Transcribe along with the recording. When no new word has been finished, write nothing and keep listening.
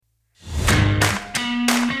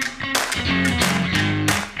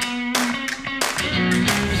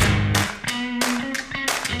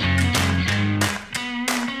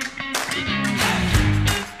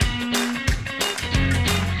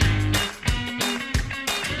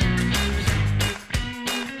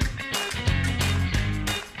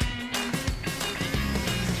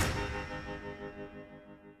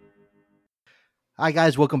Hi,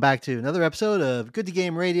 guys. Welcome back to another episode of Good to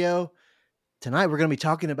Game Radio. Tonight, we're going to be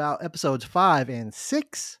talking about episodes 5 and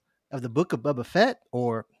 6 of the Book of Boba Fett,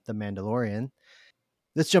 or The Mandalorian.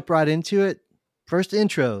 Let's jump right into it. First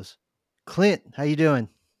intros. Clint, how you doing?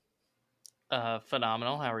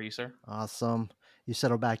 Phenomenal. How are you, sir? Awesome. You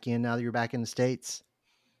settled back in now that you're back in the States?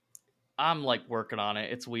 I'm like working on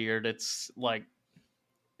it. It's weird. It's like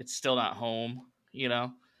it's still not home,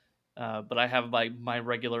 but I have my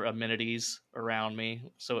regular amenities around me,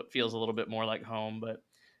 so it feels a little bit more like home. But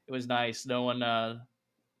it was nice. No one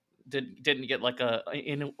didn't get like a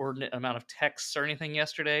inordinate amount of texts or anything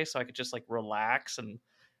yesterday, so I could just like relax and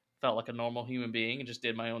felt like a normal human being and just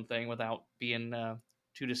did my own thing without being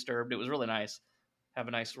too disturbed. It was really nice. Have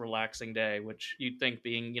a nice relaxing day, which you'd think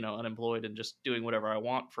being unemployed and just doing whatever I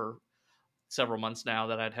want for several months now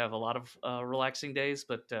that I'd have a lot of relaxing days,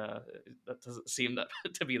 but that doesn't seem that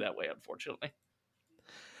to be that way, unfortunately.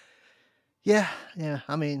 Yeah.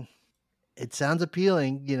 I mean, it sounds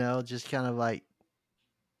appealing, just kind of like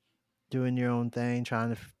doing your own thing,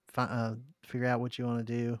 trying to figure out what you want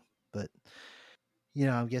to do. But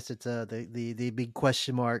I guess it's the big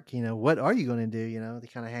question mark. What are you going to do?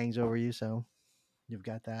 That kind of hangs over you. So you've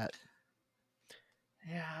got that.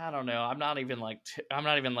 Yeah, I don't know. I'm not even like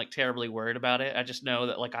terribly worried about it. I just know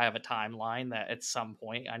that like I have a timeline that at some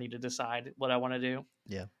point I need to decide what I want to do.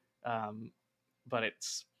 Yeah. But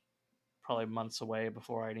it's probably months away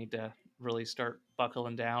before I need to really start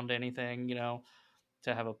buckling down to anything,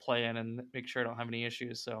 to have a plan and make sure I don't have any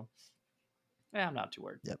issues. So, yeah, I'm not too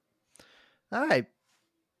worried. Yep. All right.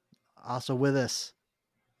 Also with us,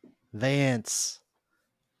 Vance.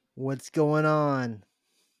 What's going on?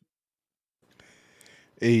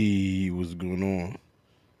 Hey, what's going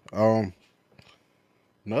on?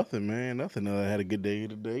 Nothing, man. Nothing. I had a good day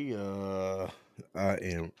today. I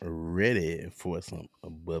am ready for some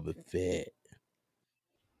Boba Fett.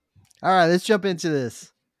 All right, let's jump into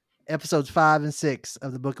this. Episodes 5 and 6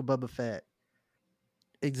 of the Book of Boba Fett.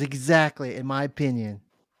 It's exactly, in my opinion,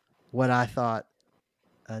 what I thought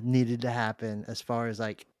needed to happen as far as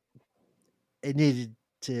like it needed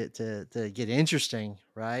to get interesting,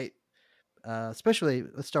 right? Especially,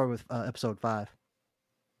 let's start with episode 5.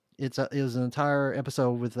 It was an entire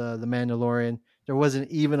episode with the Mandalorian. There wasn't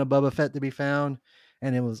even a Boba Fett to be found,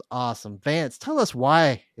 and it was awesome. Vance, tell us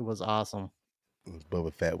why it was awesome.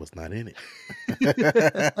 Boba Fett was not in it.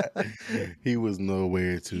 He was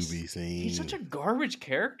nowhere to be seen. He's such a garbage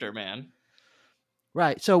character, man.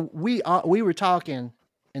 Right. So we were talking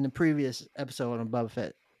in the previous episode on Boba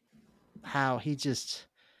Fett how he's just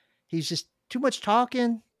too much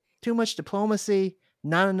talking, too much diplomacy,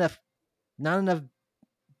 not enough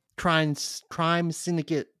crime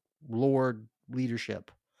syndicate lord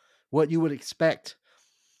leadership. What you would expect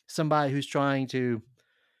somebody who's trying to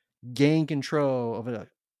gain control of an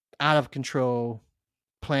out of control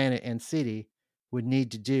planet and city would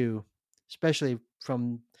need to do, especially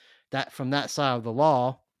from that side of the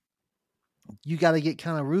law. You got to get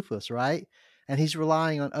kind of ruthless, right? And he's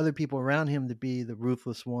relying on other people around him to be the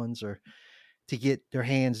ruthless ones or to get their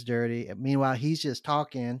hands dirty. Meanwhile, he's just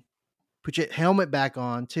talking. Put your helmet back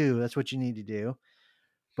on too. That's what you need to do.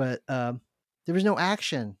 But there was no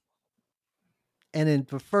action. And in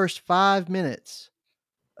the first 5 minutes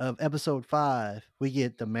of episode 5, we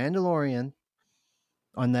get the Mandalorian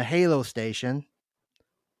on the Halo station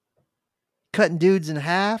cutting dudes in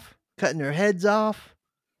half, cutting their heads off.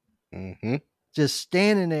 Mm-hmm. Just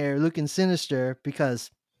standing there looking sinister because,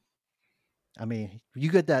 I mean, you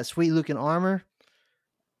get that sweet looking armor,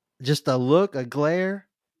 just a look, a glare.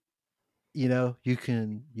 You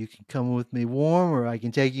can come with me warm, or I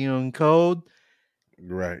can take you on cold.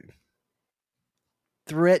 Right.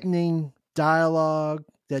 Threatening dialogue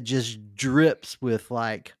that just drips with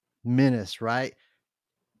like menace, right?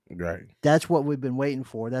 Right. That's what we've been waiting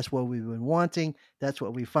for. That's what we've been wanting. That's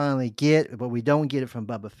what we finally get, but we don't get it from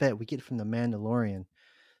Boba Fett. We get it from the Mandalorian.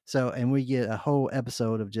 So, and we get a whole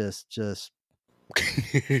episode of just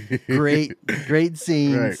great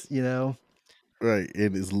scenes, right. Right.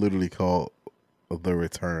 It is literally called The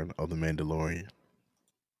Return of the Mandalorian.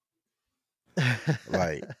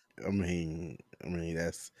 Like, I mean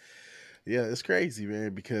that's, yeah, it's crazy,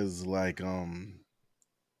 man, because like man,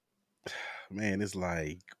 it's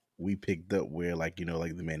like we picked up where like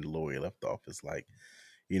like the Mandalorian left off. It's like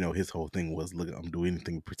his whole thing was, look, I'm doing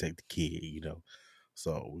anything to protect the kid,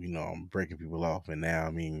 so I'm breaking people off. And now,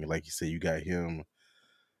 I mean, like you said, you got him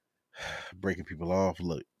breaking people off.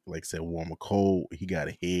 Look, like I said, warm or cold, he got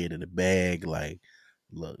a head in a bag. Like,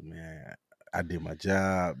 look, man, I did my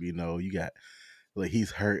job. You got like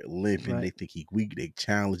he's hurt, limping. Right. They think he weak. They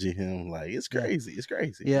challenging him. Like it's Yeah. crazy. It's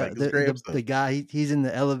crazy. Yeah. Like it's a great The episode. guy, he's in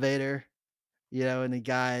the elevator, you know, and the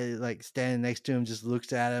guy like standing next to him just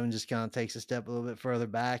looks at him and just kind of takes a step a little bit further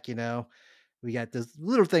back, you know. We got those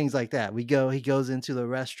little things like that. He goes into the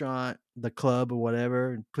restaurant, the club or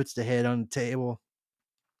whatever, and puts the head on the table.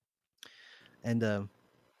 And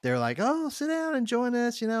they're like, "Oh, sit down and join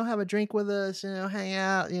us, you know, have a drink with us, you know, hang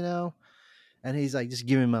out, you know." And he's like, "Just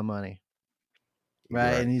give me my money."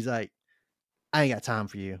 Right. Right. And he's like, "I ain't got time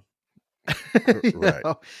for you." Right.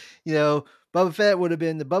 You know, Boba Fett would have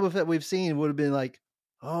been the Boba Fett we've seen would have been like,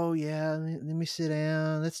 "Oh yeah, let me sit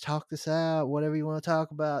down. Let's talk this out. Whatever you want to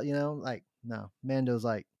talk about, you know." Like, no, Mando's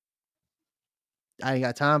like, "I ain't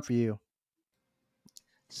got time for you."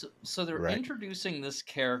 So they're Right. introducing this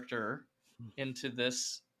character into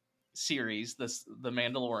this series, the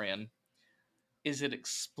Mandalorian. Is it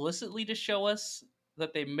explicitly to show us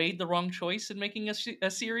that they made the wrong choice in making a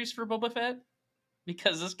series for Boba Fett?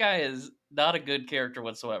 Because this guy is not a good character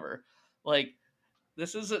whatsoever. Like,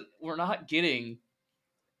 we're not getting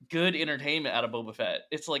good entertainment out of Boba Fett.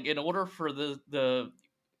 It's like, in order for the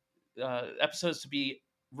episodes to be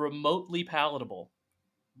remotely palatable,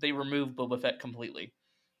 they remove Boba Fett completely,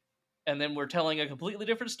 and then we're telling a completely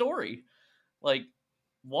different story. Like,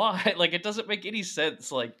 why? Like, it doesn't make any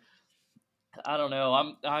sense. Like, I don't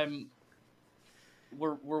know.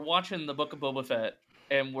 We're watching the Book of Boba Fett,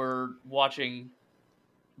 and we're watching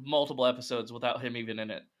multiple episodes without him even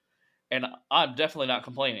in it, and I'm definitely not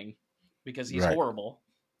complaining because he's Right. horrible.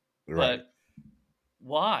 Right. But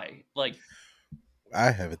why? Like,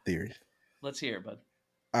 I have a theory. let's hear it, bud.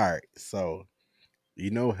 All right. So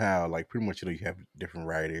you know how like pretty much you have different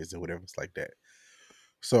writers or whatever it's like that.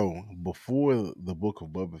 So before the Book of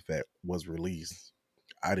Boba Fett was released,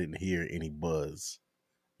 I didn't hear any buzz,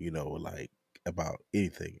 like about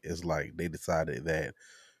anything. It's like they decided that,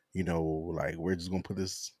 like we're just gonna put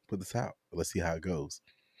this out. Let's see how it goes.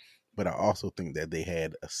 But I also think that they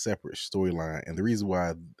had a separate storyline, and the reason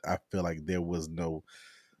why I feel like there was no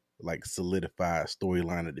like solidified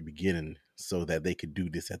storyline at the beginning, so that they could do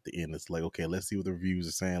this at the end. It's like, okay, let's see what the reviews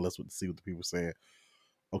are saying. Let's see what the people are saying.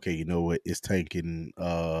 Okay, you know what? It's tanking.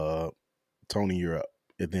 Tony, you're up.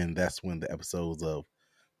 And then that's when the episodes of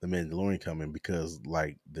The Mandalorian come in, because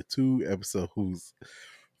like the two episodes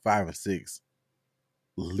 5 and 6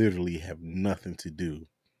 literally have nothing to do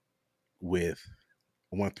with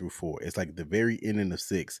 1 through 4. It's like the very ending of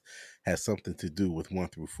 6 has something to do with 1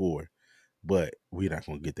 through 4, but we're not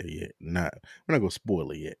gonna get there yet. We're not gonna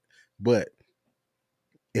spoil it yet, but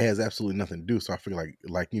it has absolutely nothing to do. So I feel like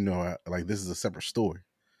this is a separate story.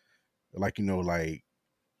 Like like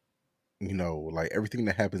everything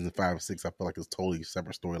that happens in 5 and 6, I feel like it's totally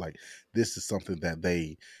separate story. Like this is something that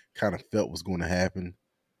they kind of felt was going to happen,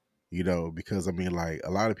 because I mean, like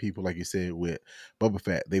a lot of people, like you said with Boba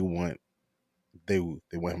Fett, they want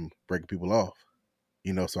him breaking people off,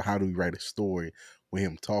 So how do we write a story with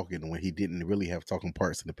him talking when he didn't really have talking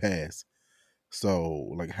parts in the past? So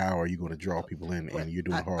like, how are you going to draw people in, Well, and you're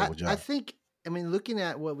doing a horrible job? I think, I mean, looking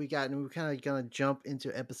at what we got, and we're kind of going to jump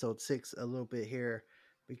into episode 6 a little bit here,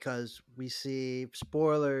 because we see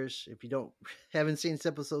spoilers. If you haven't seen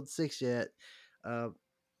episode 6 yet,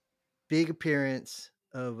 big appearance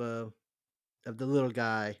of the little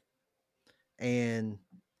guy and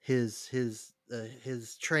his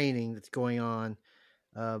training that's going on.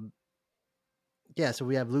 Um, yeah, so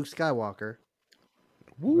we have Luke Skywalker,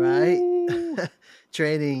 right? Woo!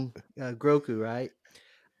 Training Grogu, right?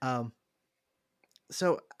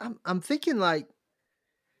 So I'm thinking, like,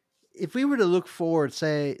 if we were to look forward,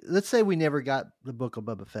 let's say we never got the Book of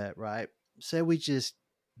Boba Fett, right? Say we just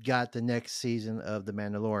got the next season of The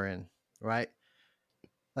Mandalorian, right?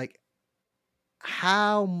 Like,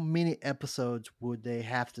 how many episodes would they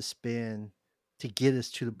have to spend to get us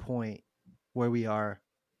to the point where we are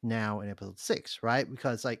now in episode 6, right?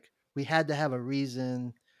 Because like we had to have a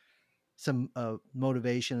reason, some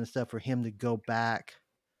motivation and stuff for him to go back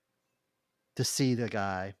to see the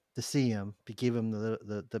guy, to see him, to give him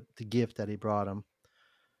the gift that he brought him.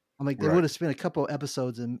 I'm like, they Right. would have spent a couple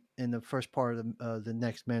episodes in the first part of the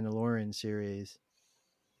next Mandalorian series,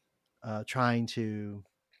 trying to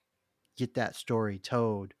get that story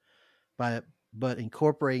told. But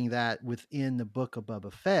incorporating that within the Book of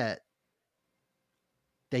Boba Fett,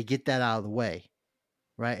 they get that out of the way,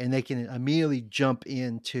 right? And they can immediately jump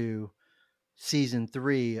into season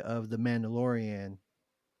 3 of The Mandalorian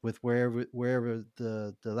with wherever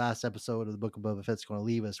the last episode of the Book of Boba Fett's going to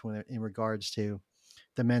leave us in regards to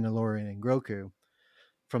the Mandalorian and Grogu.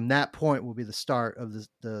 From that point will be the start of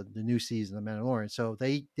the new season of Mandalorian. So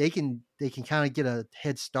they can kind of get a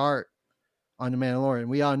head start on the Mandalorian.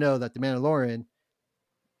 We all know that the Mandalorian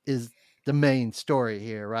is the main story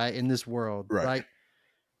here, right? In this world, Right. right?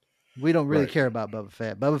 We don't really Right. care about Boba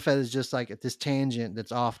Fett. Boba Fett is just like at this tangent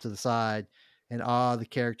that's off to the side, and all the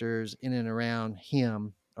characters in and around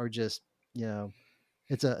him are just, you know,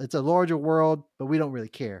 it's a larger world, but we don't really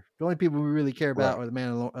care. The only people we really care about Right.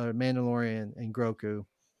 are the Mandalorian and Grogu.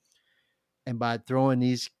 And by throwing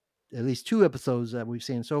these at least 2 episodes that we've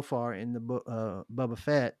seen so far in the Boba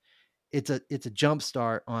Fett, it's a jump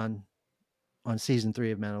start on season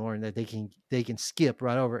 3 of Mandalorian that they can skip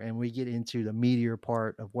right over, and we get into the meatier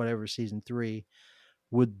part of whatever season 3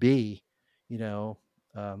 would be, you know,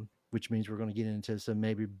 which means we're going to get into some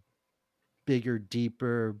maybe bigger,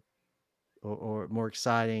 deeper, or more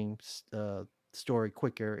exciting story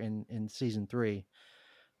quicker in season 3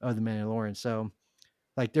 of the Mandalorian. So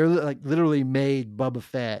like they're like literally made Boba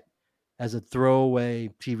Fett as a throwaway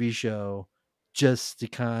TV show just to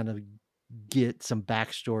kind of get some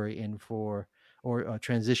backstory in for, or a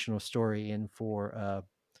transitional story in for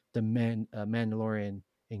the Mandalorian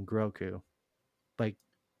and Grogu. Like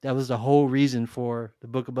that was the whole reason for the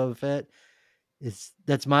Book of Boba Fett.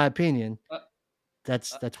 That's my opinion. Uh,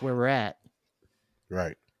 That's uh, where we're at.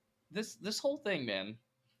 Right. this whole thing, man.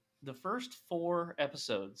 The first 4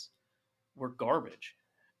 episodes were garbage.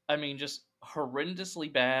 I mean, just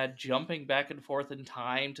horrendously bad, jumping back and forth in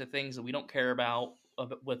time to things that we don't care about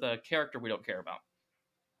with a character we don't care about.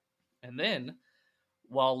 And then,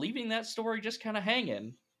 while leaving that story just kind of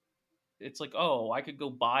hanging, it's like, oh, I could go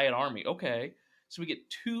buy an army. Okay. So we get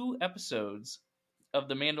 2 episodes of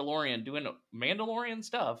the Mandalorian doing Mandalorian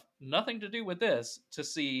stuff, nothing to do with this, to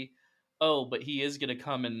see, oh, but he is going to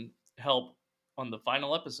come and help on the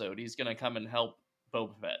final episode. He's going to come and help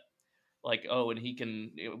Boba Fett. Like, oh, and he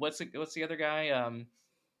can. What's the other guy?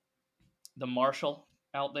 The Marshal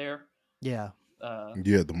out there. Yeah.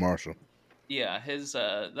 Yeah, the Marshal. Yeah, his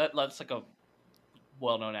that's like a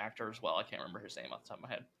well-known actor as well. I can't remember his name off the top of my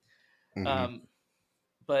head. Mm-hmm.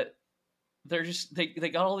 But they're just they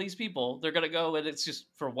got all these people. They're gonna go, and it's just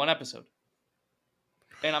for 1 episode.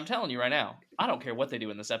 And I'm telling you right now, I don't care what they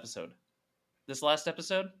do in this episode. This last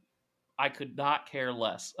episode, I could not care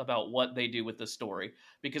less about what they do with the story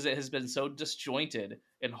because it has been so disjointed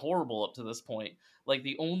and horrible up to this point. Like,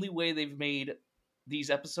 the only way they've made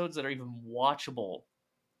these episodes that are even watchable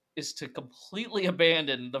is to completely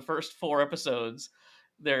abandon the first 4 episodes.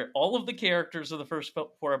 They're all of the characters of the first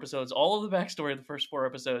 4 episodes, all of the backstory of the first 4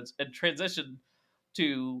 episodes, and transition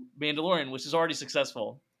to Mandalorian, which is already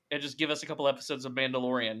successful, and just give us a couple episodes of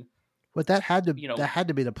Mandalorian. But that had to be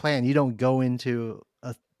the plan. You don't go into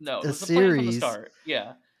No, it a was a plan from the series start.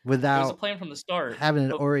 Yeah, it without was a plan from the start, having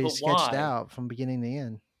it already but sketched why? out from beginning to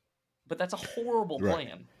end. But that's a horrible Right.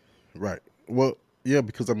 plan. Right. Well, yeah,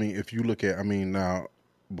 because I mean, if you look at, I mean, now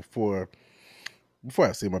before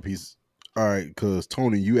I say my piece, all right, because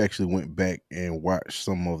Tony, you actually went back and watched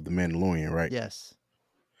some of the Mandalorian, right? Yes.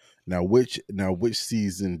 Now, which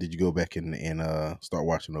season did you go back and start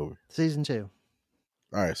watching over? Season 2.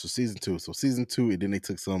 All right, so season 2. So season 2, and then they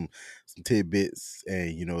took some tidbits,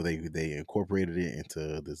 and they incorporated it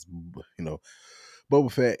into this,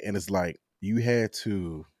 Boba Fett, and it's like you had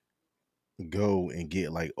to go and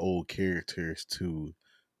get like old characters to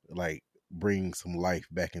like bring some life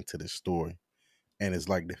back into the story. And it's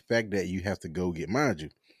like the fact that you have to go get,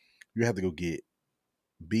 mind you have to go get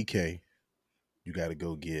BK. You got to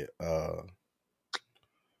go get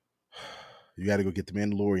you got to go get the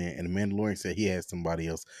Mandalorian, and the Mandalorian said he has somebody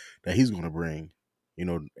else that he's going to bring,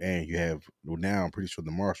 and you have, well, now I'm pretty sure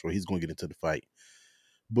the Marshal, he's going to get into the fight.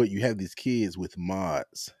 But you have these kids with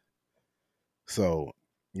mods. So,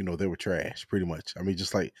 they were trash pretty much. I mean,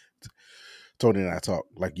 just like Tony and I talked,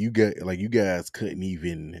 you guys couldn't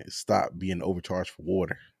even stop being overcharged for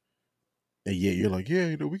water. And yet you're like,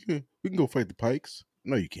 yeah, we can go fight the Pikes.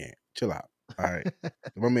 No, you can't. Chill out. All right.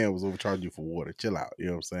 My man was overcharging you for water. Chill out. You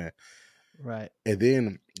know what I'm saying? Right. And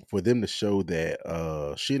then for them to show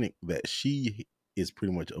that she is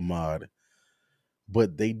pretty much a mod,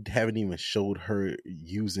 but they haven't even showed her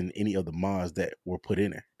using any of the mods that were put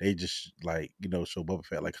in her. They just show Boba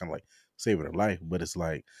Fett kind of saving her life. But it's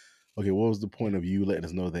like, okay, what was the point of you letting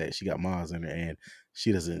us know that she got mods in her and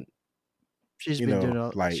she doesn't? She's just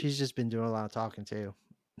been doing a lot of talking too.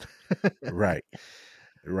 Right.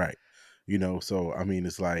 So I mean,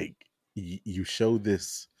 it's like you show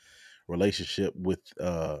this relationship with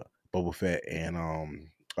Boba Fett and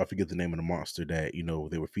I forget the name of the monster that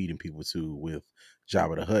they were feeding people to with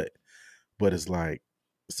Jabba the Hutt. But it's like,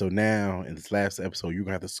 so now in this last episode, you're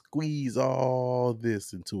gonna have to squeeze all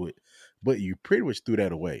this into it, but you pretty much threw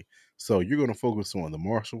that away. So you're gonna focus on the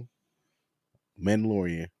Marshal,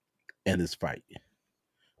 Mandalorian, and this fight.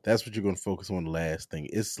 That's what you're going to focus on. The last thing.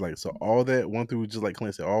 It's like, so all that 1 through, just like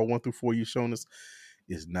Clint said, all 1 through 4 you've shown us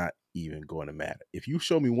is not even going to matter. If you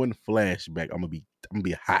show me one flashback, I'm gonna be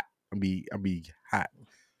hot. I'm be hot.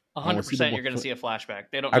 100%, you're going to see a flashback.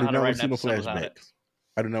 They don't I know do how to not write want to an see no episode without it. flashbacks.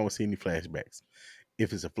 I do not want to see any flashbacks.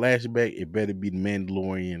 If it's a flashback, it better be the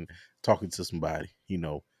Mandalorian talking to somebody,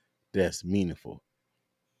 that's meaningful.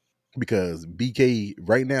 Because BK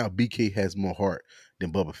right now, BK has more heart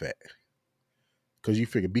than Boba Fett. Because you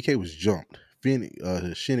figure BK was jumped.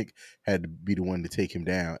 Shinnick had to be the one to take him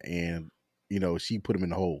down, and she put him in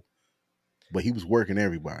the hole. But he was working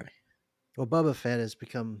everybody. Well, Boba Fett has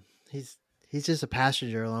become he's just a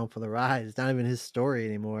passenger along for the ride. It's not even his story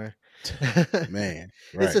anymore. Man,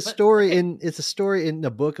 right. It's a story in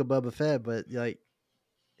the book of Boba Fett, but like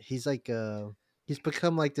he's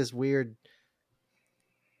become like this weird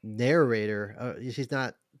narrator. He's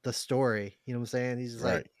not the story. You know what I'm saying? He's just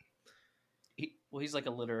right. He's like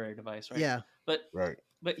a literary device, right? Yeah. But right.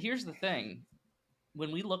 But here's the thing: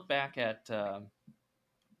 when we look back at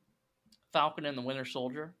Falcon and the Winter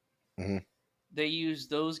Soldier, mm-hmm. they use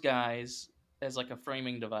those guys as like a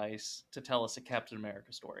framing device to tell us a Captain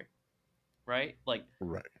America story, right? Like,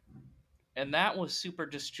 right. And that was super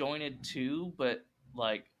disjointed too, but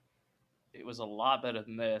like it was a lot better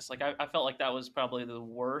than this. Like I felt like that was probably the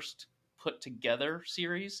worst put together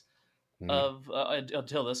series of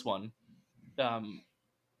until this one.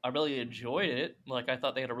 I really enjoyed it. Like I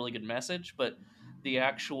thought they had a really good message, but the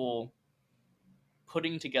actual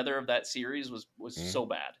putting together of that series was so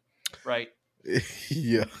bad, right?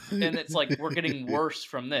 Yeah. And it's like we're getting worse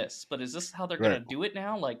from this. But is this how they're gonna do it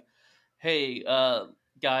now? Like, hey,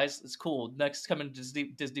 guys, it's cool. Next coming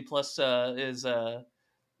Disney Plus is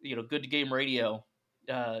Good Game Radio.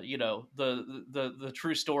 The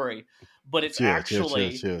true story, but it's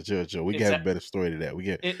actually chill. We got a better story to that.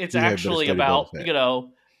 It's actually about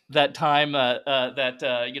that time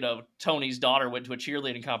that Tony's daughter went to a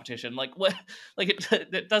cheerleading competition. Like what? Like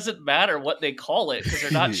it doesn't matter what they call it because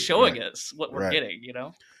they're not showing us what we're getting.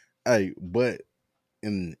 Hey, but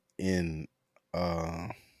in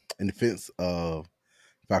defense of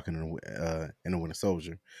Falcon and the Winter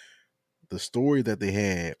Soldier, the story that they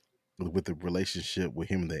had with the relationship with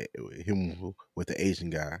him with the Asian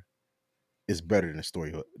guy is better than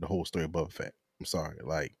the whole story of Boba Fett. I'm sorry,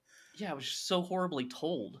 like it was just so horribly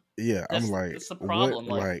told. Yeah, I'm like, that's the problem.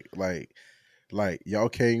 What? Like y'all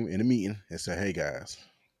came in a meeting and said, "Hey guys,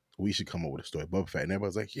 we should come up with a story of Boba Fett," and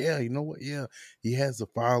everybody's like, "Yeah, you know what? Yeah, he has a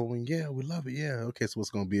following. Yeah, we love it. Yeah, okay, so what's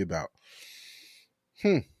it gonna be about?"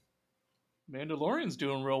 Mandalorian's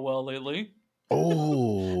doing real well lately.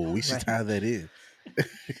 Oh, we should tie that in.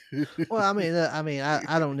 Well,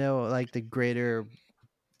 I don't know, like the greater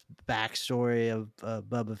backstory of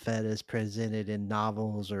Boba Fett is presented in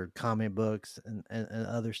novels or comic books and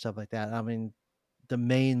other stuff like that. I mean, the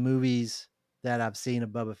main movies that I've seen of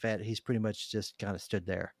Boba Fett, he's pretty much just kind of stood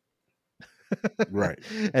there. Right.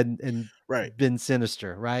 and right. been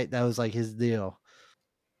sinister, right? That was like his deal.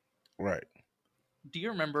 Right. Do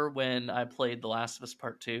you remember when I played The Last of Us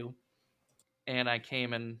Part 2 and I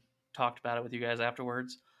came and talked about it with you guys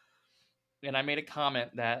afterwards? And I made a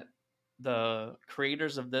comment that the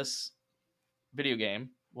creators of this video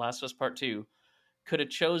game, Last of Us Part 2, could have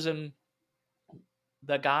chosen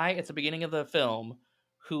the guy at the beginning of the film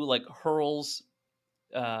who like hurls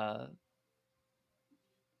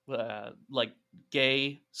like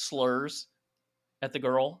gay slurs at the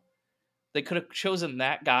girl. They could have chosen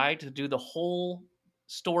that guy to do the whole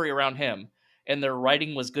story around him, and their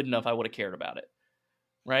writing was good enough I would have cared about it.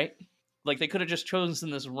 Right? Like they could have just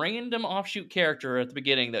chosen this random offshoot character at the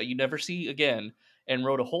beginning that you never see again and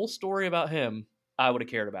wrote a whole story about him. I would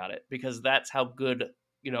have cared about it because that's how good,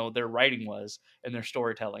 their writing was and their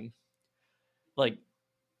storytelling. Like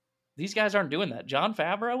these guys aren't doing that. Jon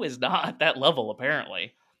Favreau is not at that level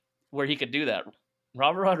apparently where he could do that.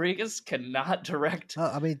 Robert Rodriguez cannot direct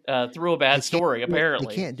through a bad story,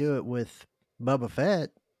 apparently. They can't do it with Boba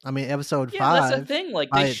Fett. I mean, episode 5. That's the thing. Like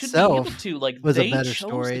they should be able to. Like was they a better chose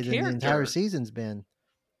story the than the entire season's been.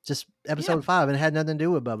 Just episode 5, and it had nothing to do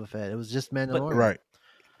with Boba Fett. It was just Mandalorian.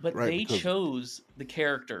 But they chose the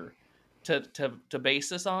character to base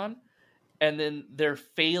this on, and then they're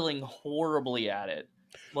failing horribly at it.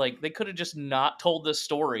 Like they could have just not told this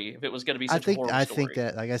story if it was going to be such a horrible story. I think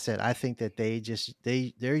that, like I said,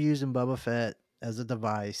 they're using Boba Fett as a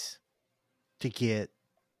device to get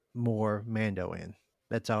more Mando in.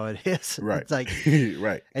 That's all it is. Right. It's like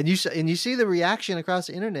right. And you see the reaction across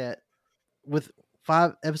the internet with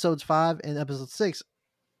episodes 5 and episode 6.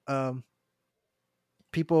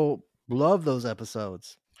 People love those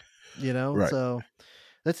episodes, Right. So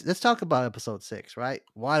let's talk about episode 6, right?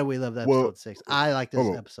 Why do we love Well, episode 6? I like this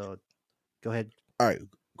hold on. episode. Go ahead. All right,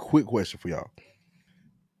 quick question for y'all.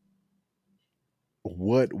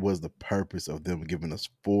 What was the purpose of them giving us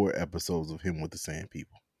 4 episodes of him with the Sand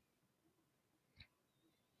People?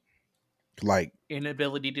 Like,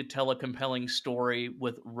 Inability to tell a compelling story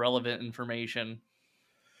with relevant information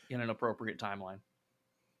in an appropriate timeline.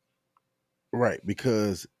 right,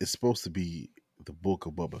 because it's supposed to be the book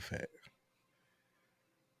of Boba Fett.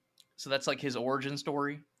 So that's like his origin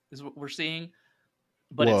story is what we're seeing,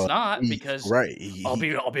 but it's not, because right.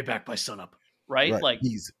 I'll be back by sunup, right? Right. Like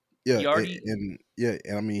He's he already, and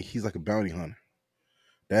I mean he's like a bounty hunter.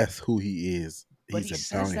 That's who he is. but He's he a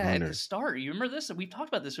says bounty that hunter. at the start. You remember this? We've talked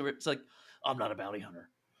about this. Where it's like, I'm not a bounty hunter.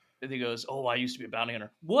 And he goes, "Oh, I used to be a bounty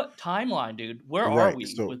hunter." What timeline, dude? Where are we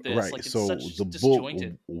with this? Right. Like, it's So such the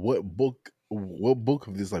disjointed. book, what book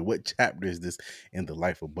of this? Like, what chapter is this in the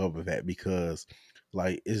life of Boba Fett? Because,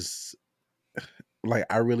 like, it's like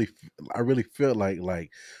I really felt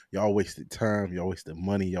like y'all wasted time, y'all wasted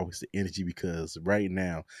money, y'all wasted energy, because right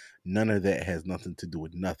now none of that has nothing to do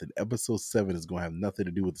with nothing. Episode 7 is gonna have nothing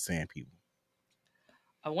to do with the Sand People.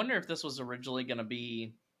 I wonder if this was originally going to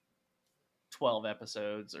be 12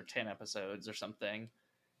 episodes or 10 episodes or something,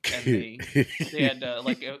 and they had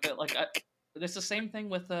it's the same thing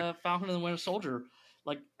with Falcon and the Winter Soldier.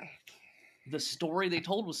 Like, the story they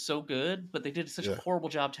told was so good, but they did such a horrible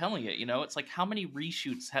job telling it. You know, it's like, how many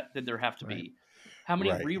reshoots did there have to be? How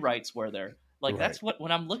many rewrites were there? Like, that's what,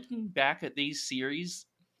 when I'm looking back at these series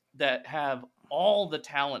that have all the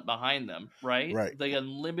talent behind them, right? The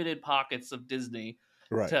unlimited pockets of Disney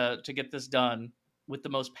to get this done with the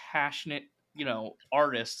most passionate,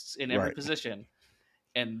 artists in every position.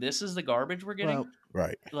 And this is the garbage we're getting.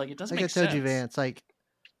 Well, like, it doesn't like make sense. I told you, Vance, like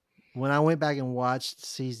when I went back and watched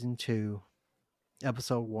season 2,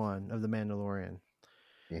 episode 1 of The Mandalorian,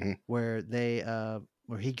 where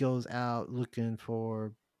where he goes out looking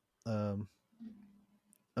for a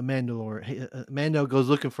Mandalorian. Mando goes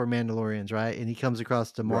looking for Mandalorians, right? And he comes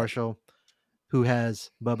across the Marshal who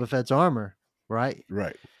has Boba Fett's armor, right?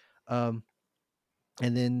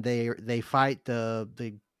 And then they fight the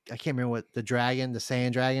I can't remember what the dragon, the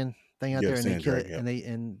sand dragon thing out there, and they kill it,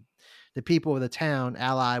 and the people of the town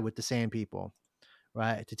ally with the Sand People,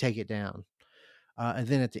 right, to take it down. And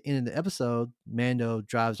then at the end of the episode, Mando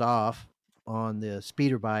drives off on the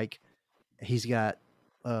speeder bike. He's got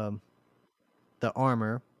the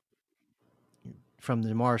armor from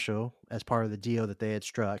the Marshal as part of the deal that they had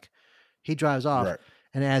struck. He drives off,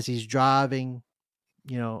 and as he's driving,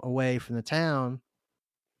 away from the town,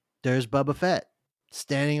 there's Boba Fett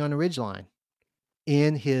standing on the ridgeline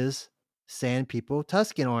in his Sand People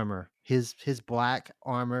Tusken armor, his black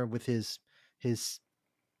armor with his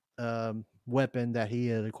weapon that he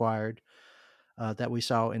had acquired, that we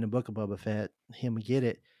saw in the Book of Boba Fett, him get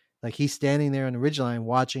it. Like, he's standing there on the ridgeline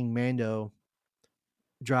watching Mando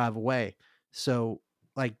drive away. So,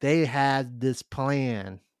 like, they had this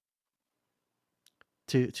plan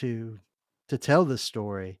to tell this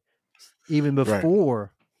story even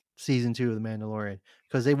before season 2 of The Mandalorian,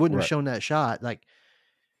 because they wouldn't have shown that shot. Like,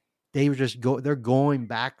 they were just they're going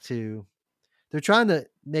back to, they're trying to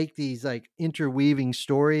make these like interweaving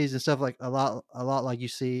stories and stuff, like a lot like you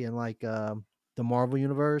see in like the Marvel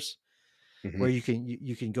universe, where you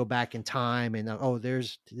can go back in time and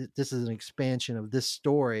this is an expansion of this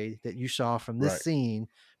story that you saw from this scene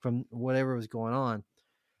from whatever was going on.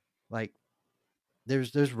 Like,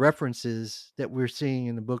 there's references that we're seeing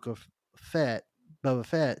in the Book of Boba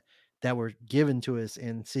Fett, that were given to us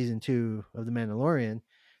in season 2 of The Mandalorian,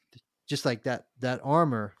 just like that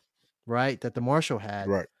armor, right, that the Marshal had.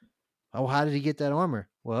 Oh, how did he get that armor?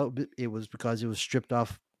 Well, it was because it was stripped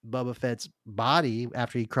off Boba Fett's body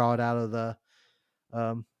after he crawled out of the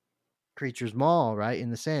creature's maw, right,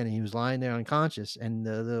 in the sand, and he was lying there unconscious, and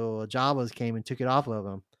the little Jawas came and took it off of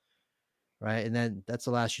him, right? And then that's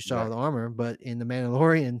the last you saw of the armor. But in The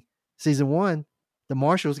Mandalorian season 1, the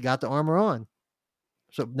Marshals got the armor on.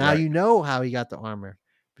 So now you know how he got the armor,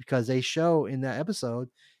 because they show in that episode,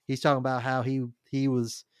 he's talking about how he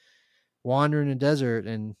was wandering the desert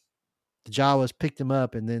and the Jawas picked him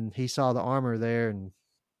up, and then he saw the armor there and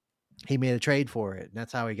he made a trade for it, and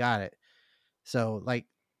that's how he got it. So, like,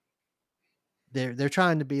 they're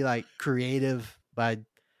trying to be like creative by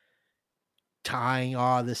tying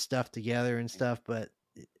all this stuff together and stuff, but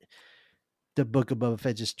the Book of Boba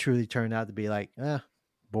Fett just truly turned out to be like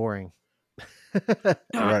boring.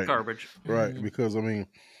 Garbage. Because I mean,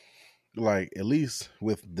 like, at least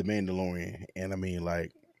with The Mandalorian, and I mean,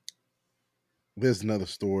 like, there's another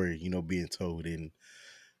story, being told in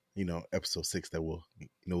episode 6 that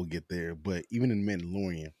we'll get there. But even in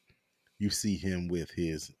Mandalorian, you see him with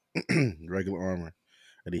his regular armor,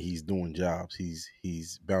 and then he's doing jobs.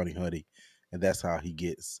 He's bounty hunting, and that's how he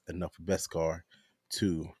gets enough Beskar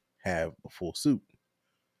to have a full suit.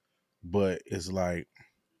 But it's like,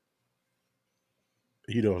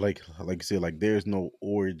 like you said, like there's no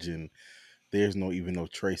origin, there's no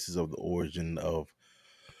traces of the origin of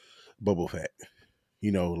Boba Fett.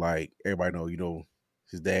 Like everybody know,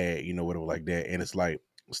 his dad, whatever like that. And it's like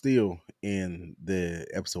still in the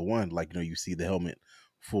episode 1, like, you see the helmet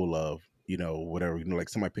full of, whatever, like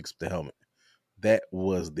somebody picks up the helmet. That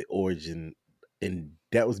was the origin, and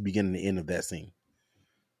that was beginning and end of that scene.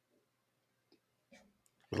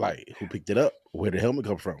 Like, who picked it up? Where did the helmet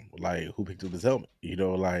come from? Like, who picked up this helmet?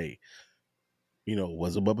 Was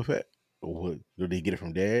it Boba Fett? Or did they get it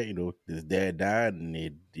from dad? Did his dad died and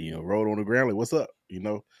it, rolled on the ground? Like, what's up?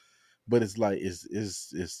 But it's like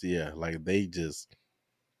it's yeah, like they just,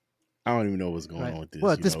 I don't even know what's going Right. on with this.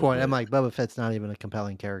 Well, at this point, but, I'm like, Boba Fett's not even a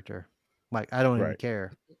compelling character. Like, I don't even Right.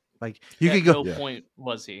 care. Like, you At could go. no Yeah. point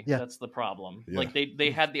was he. Yeah. That's the problem. Yeah. Like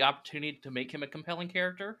they had the opportunity to make him a compelling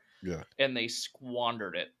character, yeah, and they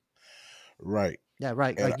squandered it. right. Yeah,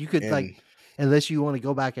 right. And Like, you could, and like, unless you want to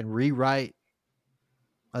go back and rewrite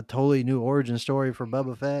a totally new origin story for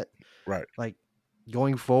Boba Fett, right. like,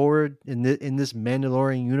 going forward in this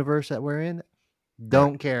Mandalorian universe that we're in,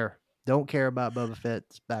 don't care. Don't care about Boba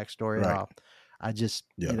Fett's backstory at Right. all. I just,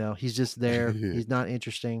 Yeah. he's just there. He's not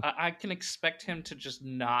interesting. I can expect him to just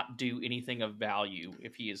not do anything of value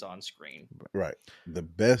if he is on screen. Right. The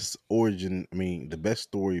best origin, the best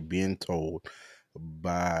story being told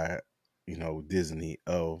by, Disney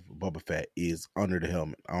of Boba Fett is Under the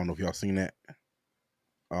Helmet. I don't know if y'all seen that.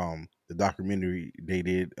 The documentary they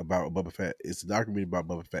did about Boba Fett. It's a documentary about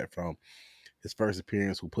Boba Fett from his first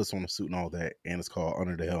appearance, who puts on a suit and all that, and it's called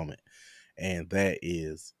Under the Helmet. And that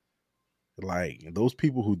is, like, those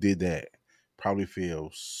people who did that probably feel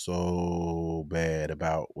so bad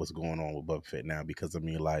about what's going on with Boba Fett now, because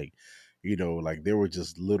like, like there were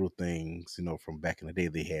just little things, from back in the day.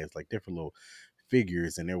 They had like different little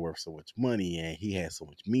figures, and they're worth so much money, and he has so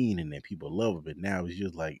much meaning, and people love him. But now it's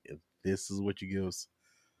just like, if this is what you give us,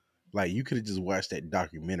 like, you could have just watched that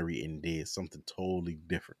documentary and did something totally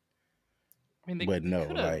different. But no,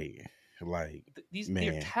 like they're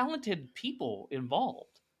man, talented people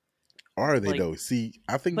involved. are they Like, though? See,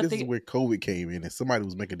 I think but this is where COVID came in, and somebody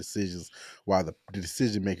was making decisions while the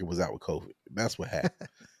decision maker was out with COVID. That's what happened.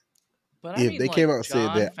 But If they came out and said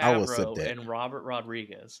John that, I would Favreau accept that. and Robert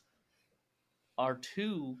Rodriguez are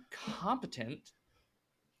two competent,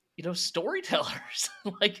 storytellers.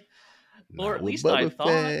 Like, or Not at with least I Boba thought.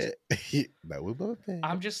 Fett. Not with Boba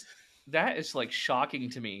Fett. That is like shocking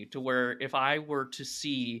to me, to where if I were to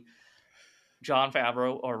see John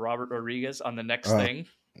Favreau or Robert Rodriguez on the next thing,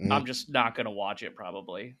 Mhm. I'm just not going to watch it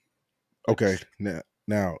probably. Okay,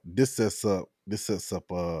 now this sets up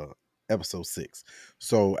episode 6.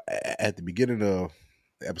 So at the beginning of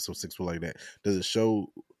episode 6, like that, does it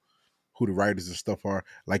show who the writers and stuff are?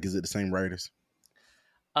 Like, is it the same writers?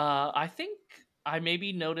 I think I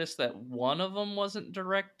maybe noticed that one of them wasn't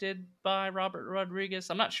directed by Robert Rodriguez.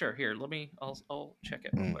 I'm not sure. Here, I'll check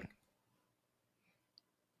it real quick.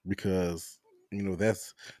 Because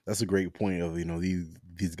that's a great point of,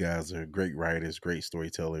 these guys are great writers, great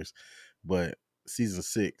storytellers, but season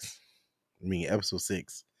 6, episode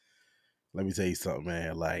 6, let me tell you something,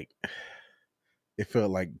 man. Like, it felt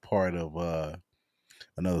like part of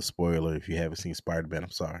another spoiler if you haven't seen Spider-Man. I'm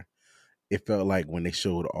sorry. It felt like when they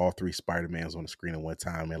showed all 3 Spider-Mans on the screen at one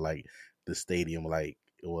time, and like the stadium, like,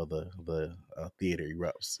 or the theater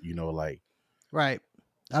erupts. Like, Right.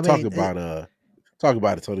 talk about it,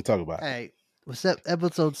 Tony. Talk about it. Hey, what's up?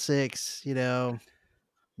 Episode 6,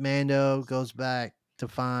 Mando goes back to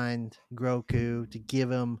find Grogu to give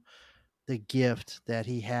him the gift that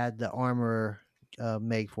he had the armorer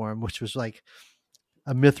make for him, which was like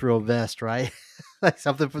a mithril vest, right? Like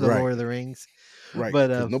something for the Right. Lord of the Rings. Right. But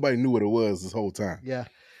Because nobody knew what it was this whole time. yeah,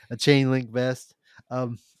 a chain link vest.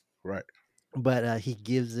 Right. But he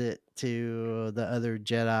gives it to the other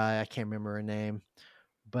Jedi. I can't remember her name.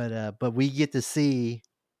 But we get to see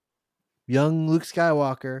young Luke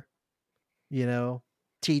Skywalker,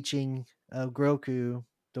 teaching Grogu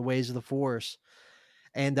the ways of the Force.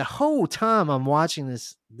 And the whole time I'm watching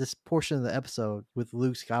this portion of the episode with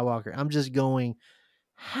Luke Skywalker, I'm just going,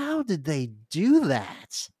 how did they do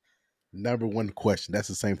that? Number one question. That's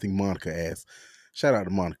the same thing Monica asked. Shout out to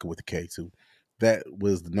Monica with the K too. That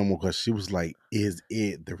was the number one question. She was like, is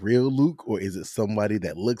it the real Luke, or is it somebody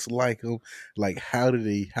that looks like him? Like, how did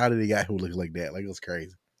they get him looking like that? Like, it was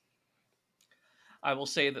crazy. I will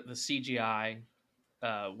say that the CGI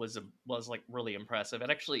was like really impressive.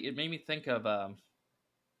 It made me think of Back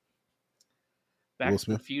Will to the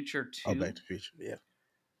Smith? Future Oh, 2. Back to the Future. Yeah.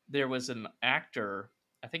 There was an actor,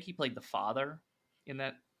 I think he played the father in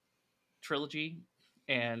that trilogy,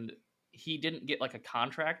 and he didn't get like a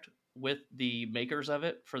contract with the makers of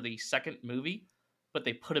it for the second movie, but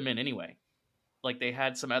they put him in anyway. Like they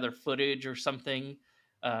had some other footage or something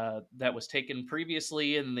that was taken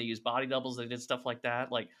previously, and they used body doubles. They did stuff like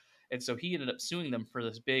that. Like, and so he ended up suing them for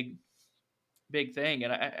this big thing.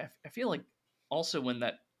 And I feel like also when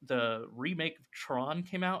the remake of Tron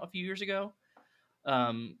came out a few years ago,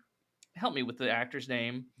 help me with the actor's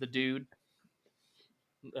name, the dude,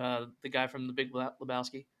 the guy from The Big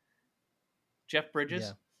Lebowski, Jeff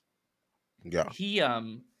Bridges. Yeah. He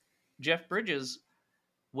Jeff Bridges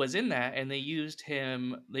was in that, and they used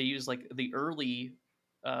like the early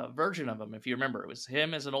version of him. If you remember, it was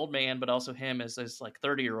him as an old man, but also him as this like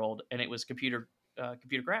 30-year-old, and it was computer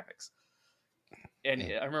graphics. And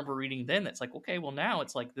I remember reading then that's like, okay, well now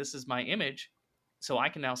it's like this is my image, so I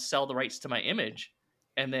can now sell the rights to my image,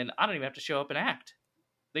 and then I don't even have to show up and act.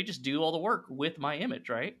 They just do all the work with my image,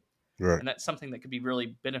 right? Right. And that's something that could be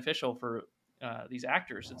really beneficial for these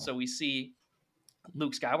actors. And so we see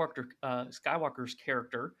Luke Skywalker's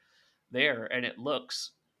character there, and it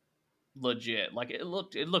looks legit. Like it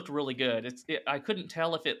looked really good. I couldn't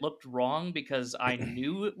tell if it looked wrong because I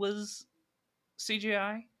knew it was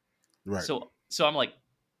CGI. Right. So I'm like,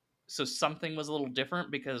 so something was a little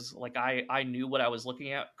different because like I knew what I was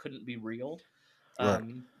looking at couldn't be real. Right.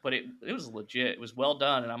 But it was legit. It was well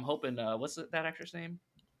done, and I'm hoping what's that actor's name?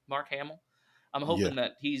 Mark Hamill. I'm hoping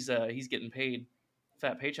that he's getting paid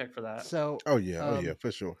fat paycheck for that. So Oh yeah,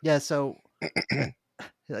 for sure. Yeah, so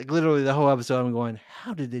like literally the whole episode I'm going,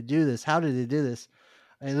 how did they do this? How did they do this?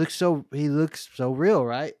 And he looks so real,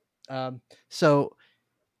 right? So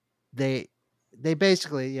they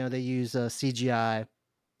basically, they use CGI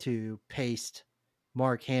to paste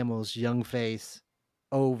Mark Hamill's young face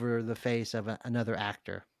over the face of another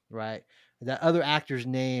actor, right? That other actor's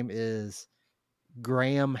name is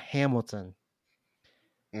Graham Hamilton.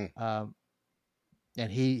 And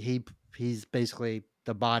he's basically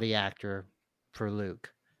the body actor for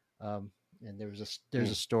Luke. And there's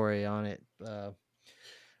a story on it.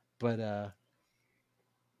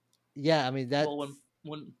 Yeah, I mean that. Well,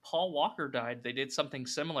 when Paul Walker died, they did something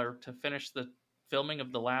similar to finish the filming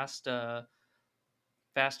of the last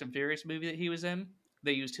Fast and Furious movie that he was in.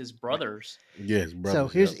 They used his brothers. Yeah, his brothers. So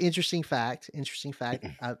here's interesting fact.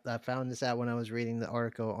 I found this out when I was reading the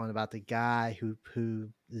article about the guy who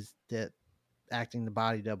is acting the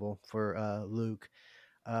body double for Luke.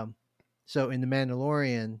 So in The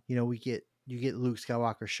Mandalorian, you get Luke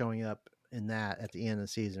Skywalker showing up in that at the end of the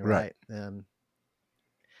season, right?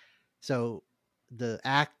 So there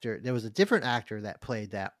was a different actor that played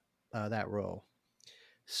that role.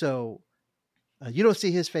 So you don't see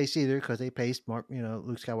his face either because they paste Luke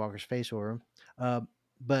Skywalker's face over him.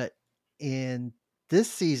 But in this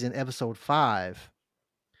season, episode 5,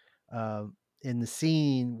 in the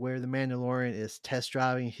scene where the Mandalorian is test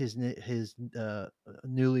driving his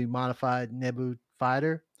newly modified Naboo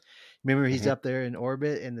fighter, remember he's up there in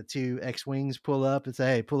orbit and the 2 X-Wings pull up and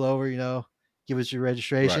say, hey, pull over, give us your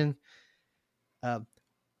registration. Right.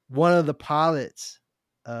 One of the pilots,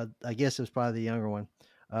 I guess it was probably the younger one,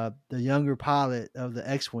 the younger pilot of the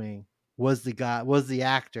X-Wing was the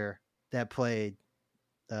actor that played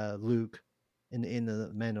Luke in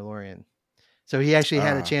the Mandalorian. So he actually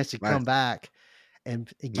had a chance to come back and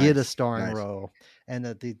get a starring role. And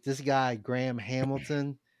this guy Graham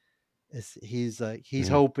Hamilton he's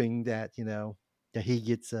hoping that that he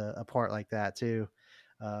gets a part like that too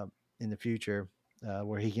in the future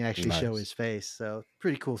where he can actually show his face. So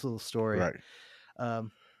pretty cool little story. Right.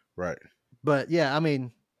 Right. But yeah, I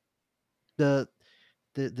mean the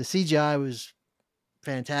CGI was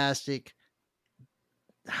fantastic.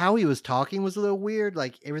 How he was talking was a little weird.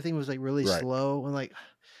 Like everything was like really slow and like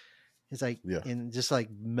it's like in just like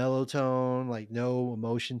mellow tone, like no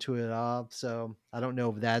emotion to it at all. So I don't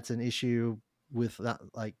know if that's an issue with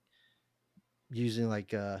like using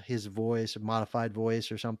like his voice or modified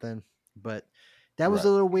voice or something. But that was a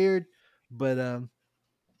little weird. But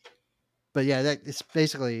yeah, that it's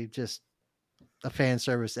basically just a fan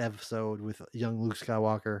service episode with young Luke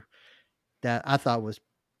Skywalker that I thought was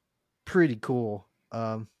pretty cool.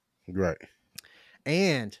 Right.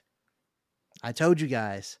 And I told you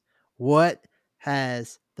guys, what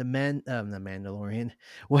has the Mandalorian,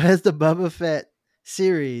 what has the Boba Fett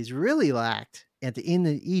series really lacked at the end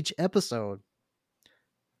of each episode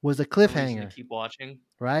was a cliffhanger. To keep watching.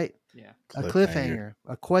 Right? Yeah. A cliffhanger,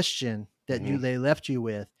 a question that they left you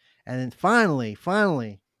with. And then finally,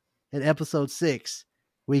 in episode 6,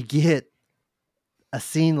 we get a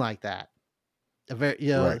scene like that. A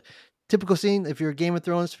very, Right. typical scene. If you're a Game of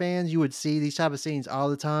Thrones fan, you would see these type of scenes all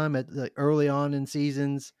the time at early on in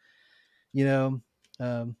seasons, at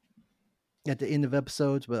the end of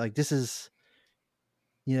episodes. But like, this is,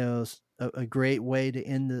 a great way to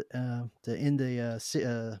end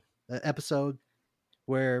the episode,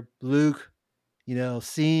 where Luke,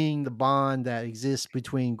 seeing the bond that exists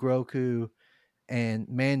between Grogu and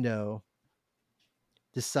Mando,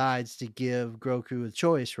 decides to give Grogu a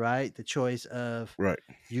choice, right? The choice of, Right.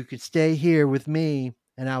 you could stay here with me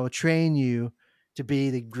and I will train you to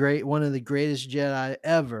be one of the greatest Jedi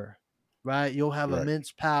ever, right? You'll have Right.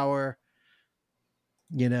 immense power.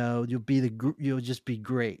 You'll just be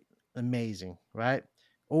great, amazing, right?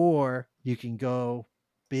 Or you can go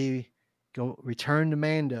return to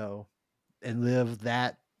Mando and live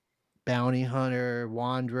that bounty hunter,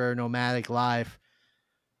 wanderer, nomadic life,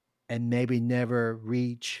 and maybe never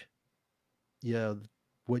reach,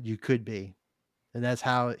 what you could be. And that's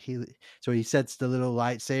how he sets the little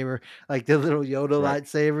lightsaber, like the little Yoda Right.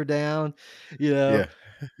 lightsaber down, Yeah.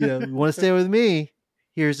 you want to stay with me?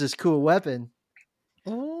 Here's this cool weapon.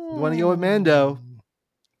 You want to go with Mando?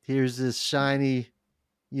 Here's this shiny,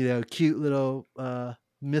 cute little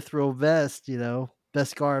mithril vest,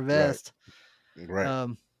 Beskar vest.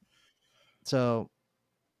 Right. So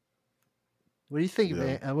what do you think,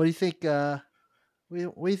 man? What do you think? What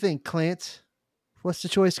do you think, Clint? What's the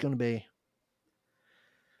choice going to be?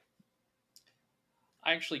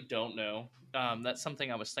 I actually don't know. That's something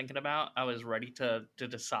I was thinking about. I was ready to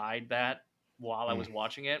decide that while I was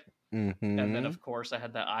watching it. Mm-hmm. And then, of course, I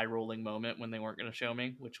had that eye-rolling moment when they weren't going to show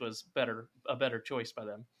me, which was a better choice by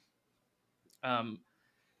them.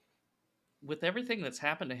 With everything that's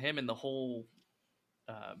happened to him in the whole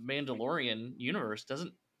Mandalorian universe,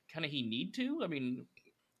 doesn't kind of he need to? I mean,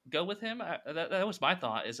 go with him? That was my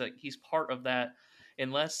thought, is that he's part of that,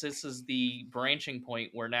 unless this is the branching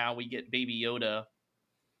point where now we get Baby Yoda,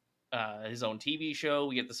 his own TV show.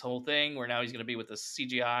 We get this whole thing where now he's going to be with this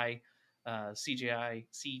CGI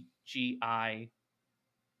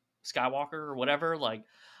Skywalker or whatever. Like,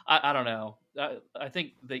 I don't know. I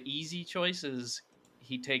think the easy choice is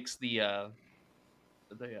he takes the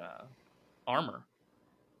armor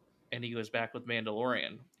and he goes back with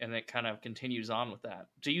Mandalorian, and it kind of continues on with that.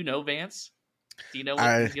 Do you know, Vance? Do you know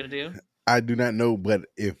what he's going to do? I do not know, but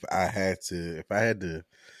if I had to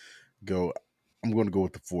go, I'm going to go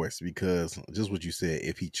with the Force, because just what you said,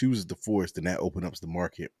 if he chooses the Force, then that opens up the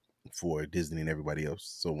market for Disney and everybody else.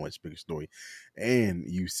 So much bigger story. And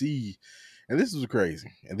you see, and this is crazy,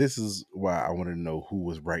 and this is why I wanted to know who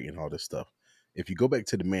was writing all this stuff. If you go back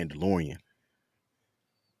to the Mandalorian,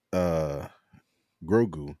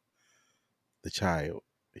 Grogu, the child,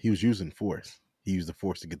 he was using Force. He used the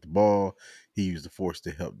Force to get the ball. He used the Force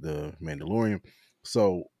to help the Mandalorian.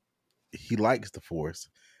 So he likes the Force,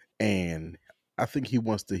 and I think he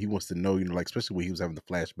wants to know, like, especially when he was having the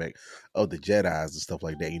flashback of the Jedis and stuff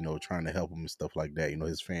like that, trying to help him and stuff like that,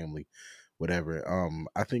 his family, whatever.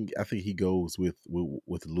 I think he goes with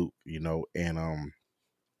Luke,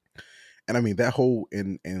 and I mean that whole,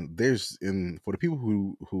 and there's, for the people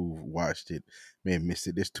who watched it, man, missed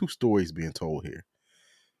it. There's two stories being told here,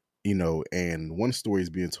 and one story is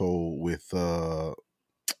being told with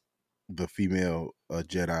the female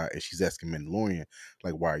Jedi, and she's asking Mandalorian,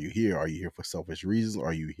 like, why are you here? Are you here for selfish reasons? Or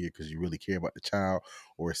are you here because you really care about the child,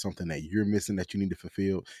 or something that you're missing that you need to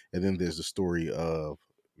fulfill? And then there's the story of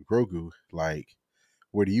Grogu, like,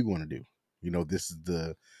 what are you going to do? This is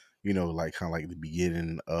the, like, kind of like the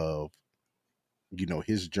beginning of,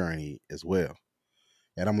 his journey as well.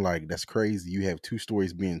 And I'm like, that's crazy. You have two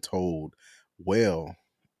stories being told well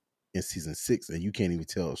in season 6, and you can't even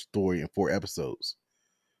tell a story in 4 episodes,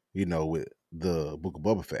 with the Book of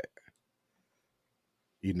Boba Fett.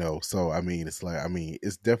 So I mean, it's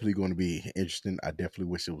definitely going to be interesting. I definitely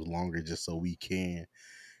wish it was longer, just so we can,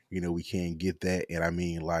 we can get that. And I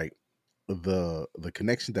mean, like, the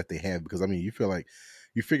connection that they have, because I mean, you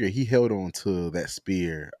figure he held on to that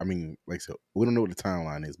spear. I mean, like, so we don't know what the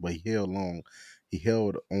timeline is, but he held on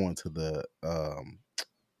to the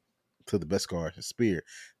Beskar spear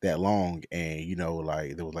that long, and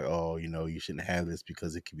like, they was like, oh, you shouldn't have this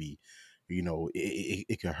because it could be,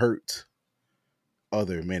 it could hurt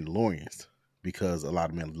other Mandalorians, because a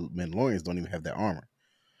lot of Mandalorians don't even have that armor.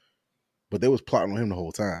 But they was plotting on him the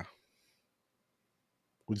whole time,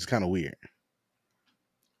 which is kind of weird.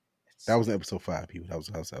 That was in episode 5, people. That was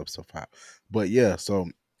episode 5. But yeah, so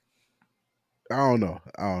I don't know.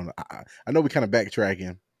 I know we kind of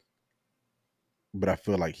backtracking, but I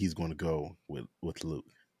feel like he's going to go with Luke.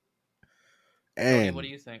 Tony, what And do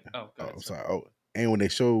you think? Oh, go ahead, I'm sir. sorry. Oh, and when they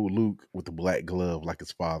show Luke with the black glove, like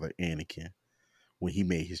his father Anakin, when he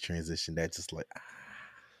made his transition, that just like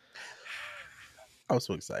I was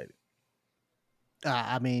so excited.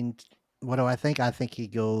 I mean, what do I think? I think he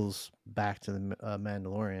goes back to the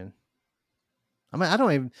Mandalorian. I mean, I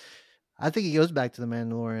don't even. I think he goes back to the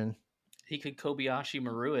Mandalorian. He could Kobayashi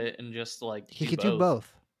Maru it and just like He do could do both.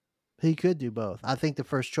 both. He could do both. I think the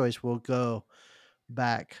first choice will go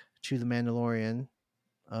back to the Mandalorian,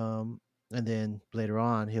 and then later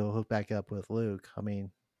on he'll hook back up with Luke. I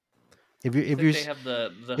mean, if you You if think you're they have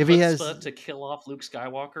the if he chutzpah has to kill off Luke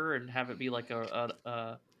Skywalker and have it be like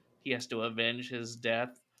he has to avenge his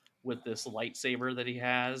death with this lightsaber that he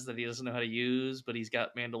has that he doesn't know how to use, but he's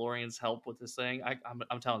got Mandalorian's help with this thing.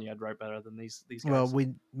 I'm telling you, I'd write better than these well, guys.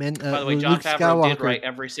 By By the way, John Luke Favreau did Skywalker. write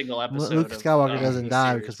every single episode Luke of Skywalker doesn't the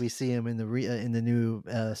die series. because we see him in the new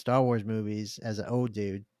Star Wars movies as an old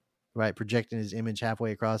dude, right, projecting his image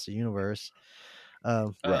halfway across the universe.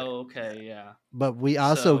 Right. Oh, okay, yeah. But we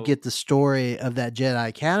also So- get the story of that Jedi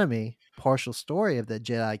Academy, partial story of that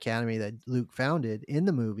Jedi Academy that Luke founded in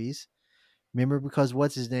the movies. Remember, because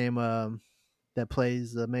what's his name that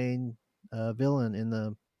plays the main villain in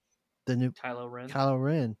the new Kylo Ren. Kylo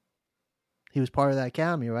Ren. He was part of that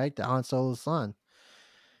academy, right? The Han Solo's son.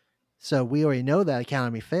 So we already know that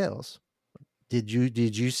academy fails. Did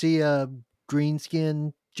you see a green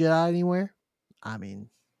skin Jedi anywhere? I mean,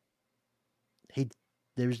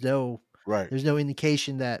 there's no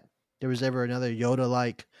indication that there was ever another Yoda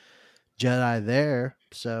like Jedi there.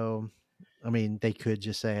 So I mean, they could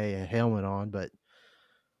just say, hey, a helmet on, but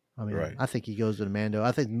I mean, Right. I think he goes with Mando.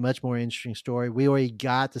 I think much more interesting story. We already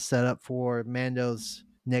got the setup for Mando's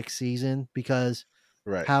next season because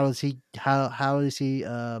Right. how does he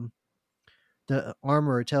the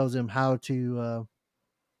armorer tells him how to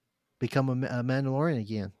become a Mandalorian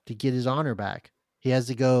again to get his honor back. He has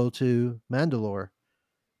to go to Mandalore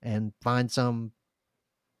and find some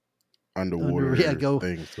underwater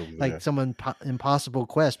thing. So, like some impossible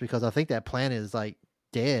quest because I think that planet is like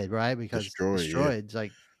dead, right? Because Destroyed. It's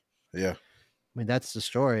like, yeah. I mean, that's the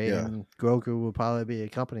story, Yeah. and Grogu will probably be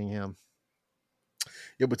accompanying him.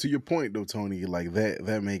 Yeah, but to your point though, Tony, like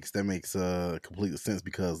that makes complete sense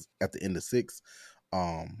because at the end of 6,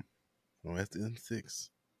 at the end of 6,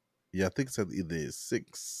 yeah, I think it's at either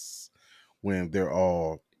 6 when they're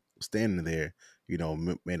all standing there,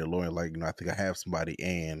 Mandalorian, like, I think I have somebody,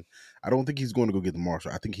 and I don't think he's going to go get the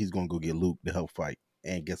Marshal. I think he's going to go get Luke to help fight.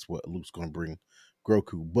 And guess what? Luke's going to bring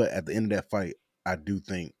Grogu. But at the end of that fight, I do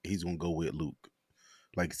think he's going to go with Luke.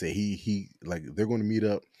 Like I said, he like they're going to meet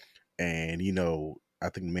up, and I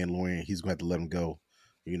think the Mandalorian, he's going to have to let him go,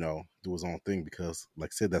 do his own thing because, like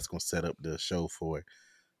I said, that's going to set up the show for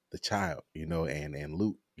the child, and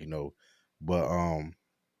Luke, but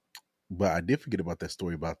I did forget about that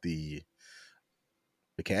story about the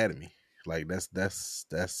academy. Like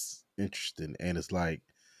that's interesting, and it's like,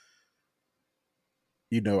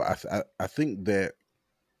 I think that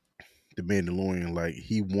the Mandalorian, like,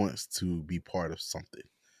 he wants to be part of something,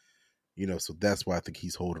 so that's why I think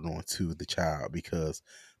he's holding on to the child because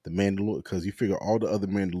because you figure all the other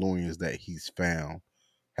Mandalorians that he's found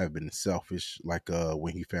have been selfish, like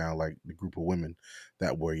when he found like the group of women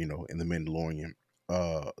that were in the Mandalorian,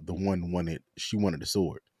 the one she wanted the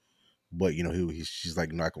sword, but she's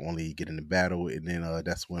like, I can only get in the battle, and then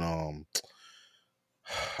that's when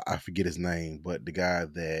I forget his name, but the guy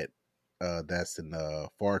that's in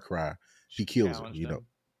Far Cry, he kills her, him.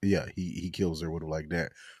 Yeah, he kills her with like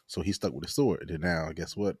that. So he stuck with the sword. And now,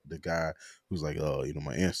 guess what? The guy who's like,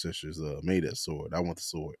 my ancestors made that sword. I want the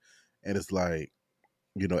sword. And it's like,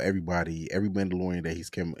 every Mandalorian that he's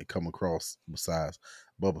come across besides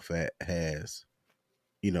Boba Fett has,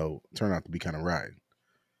 turned out to be kind of rotten.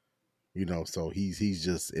 So he's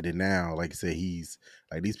just, and then now, like I said, he's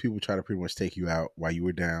like, these people try to pretty much take you out while you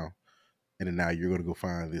were down, and then now you're gonna go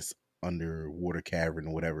find this underwater cavern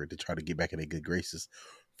or whatever to try to get back in their good graces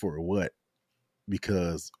for what?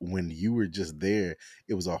 Because when you were just there,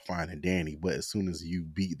 it was all fine and dandy, but as soon as you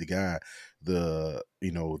beat the guy, the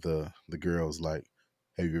girl's like,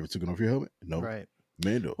 have you ever taken off your helmet? No. Right.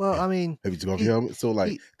 Mando. Well, I mean, have you taken off your helmet? So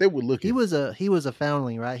like, they were looking. He was a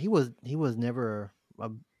foundling, right? He was never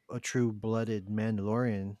a true blooded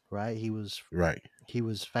Mandalorian, right? He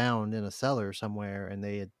was found in a cellar somewhere, and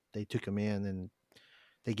they took him in and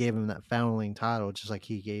they gave him that foundling title, just like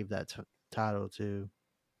he gave that title to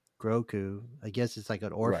Grogu. I guess it's like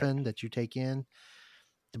an orphan that you take in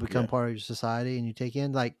to become part of your society, and you take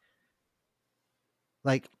in like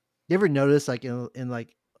you ever notice like in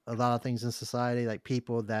like a lot of things in society, like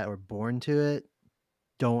people that were born to it,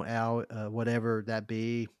 don't whatever that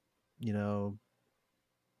be, don't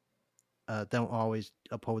always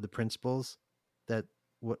uphold the principles that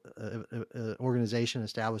organization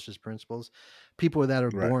establishes principles. People that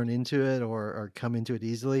are born into it or come into it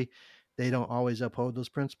easily, they don't always uphold those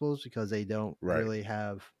principles because they don't really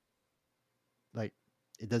have, like,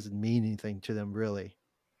 it doesn't mean anything to them really,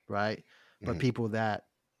 right? But people that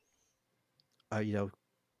are,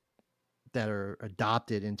 that are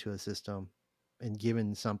adopted into a system and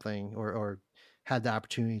given something or had the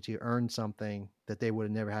opportunity to earn something that they would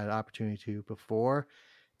have never had an opportunity to before,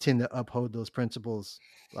 tend to uphold those principles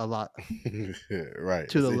a lot to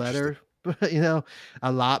the letter,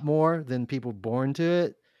 a lot more than people born to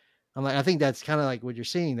it. I think that's kind of like what you're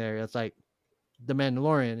seeing there. It's like the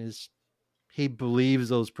Mandalorian he believes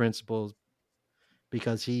those principles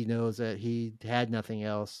because he knows that he had nothing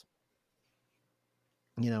else,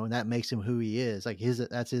 and that makes him who he is. Like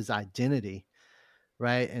that's his identity,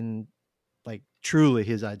 right? And like truly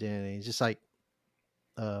his identity. It's just like,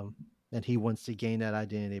 and he wants to gain that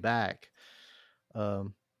identity back.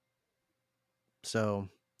 So,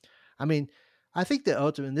 I mean, I think the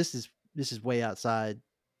ultimate. This is way outside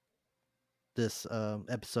this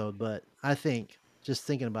episode, but I think just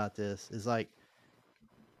thinking about this is like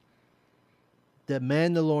the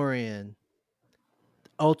Mandalorian.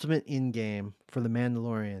 Ultimate end game for the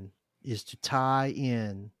Mandalorian is to tie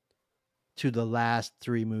in to the last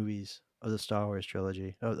 3 movies of the Star Wars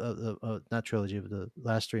trilogy, not trilogy, but the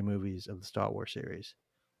last 3 movies of the Star Wars series,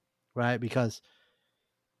 right? Because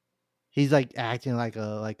he's like acting like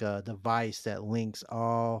a device that links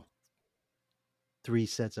all 3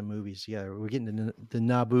 sets of movies together. We're getting the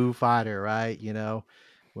Naboo fighter, right?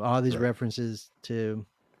 With all these references to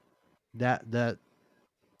that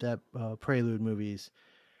Prelude movies.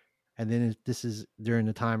 And then this is during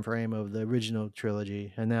the time frame of the original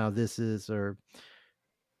trilogy, and now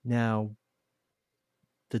now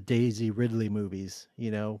the Daisy Ridley movies.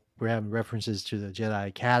 We're having references to the Jedi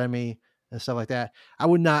Academy and stuff like that. I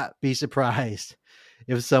would not be surprised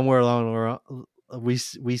if somewhere along we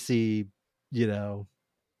see,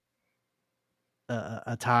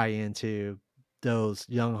 a tie into those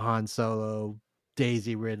young Han Solo,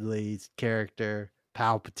 Daisy Ridley's character,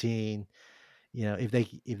 Palpatine. If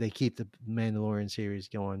they keep the Mandalorian series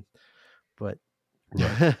going, but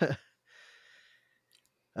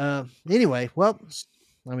anyway, well,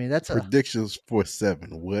 I mean that's predictions for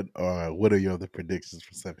 7. What are your other predictions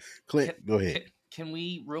for 7? Clint, go ahead. Can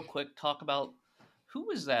we real quick talk about who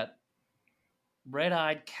was that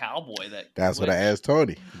red-eyed cowboy That's what I asked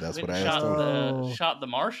Tony. Shot the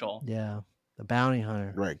marshal. Yeah, the bounty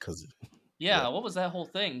hunter. Right, because what was that whole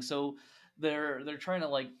thing? So they're trying to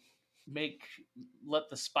like let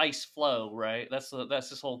the spice flow, right? That's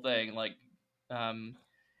this whole thing. Like, and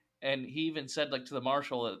he even said like to the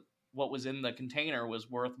marshal that what was in the container was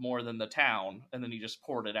worth more than the town, and then he just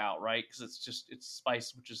poured it out, right? Because it's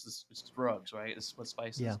spice, which is it's drugs, right? It's what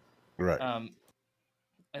spice is. Yeah, right.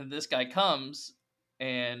 And this guy comes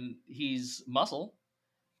and he's muscle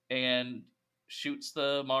and shoots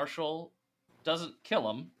the marshal, doesn't kill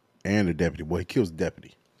him, and the deputy. Well, he kills the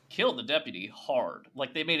deputy. Killed the deputy hard.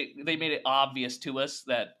 Like they made it obvious to us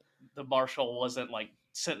that the marshal wasn't like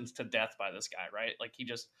sentenced to death by this guy, right? Like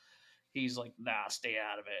he's like, nah, stay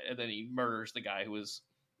out of it, and then he murders the guy who was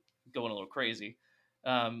going a little crazy.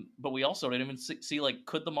 But we also didn't even see like,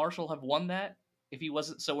 could the marshal have won that if he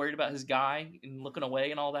wasn't so worried about his guy and looking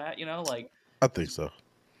away and all that? Like, I think so.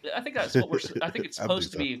 I think that's what I think it's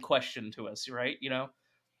supposed to be a question to us, right?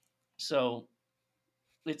 So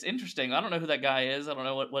it's interesting. I don't know who that guy is. I don't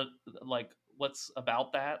know what's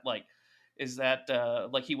about that. Like, is that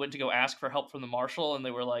like he went to go ask for help from the marshal and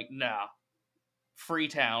they were like, nah,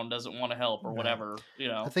 Freetown doesn't want to help or whatever.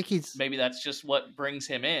 I think maybe that's just what brings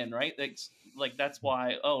him in, right? That's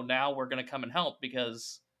why. Oh, now we're gonna come and help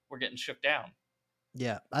because we're getting shook down.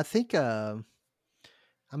 Yeah, I think.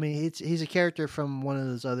 I mean, he's a character from one of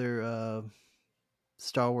those other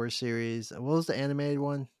Star Wars series. What was the animated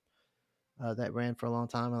one that ran for a long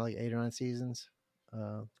time, like 8 or 9 seasons?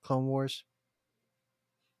 Clone Wars.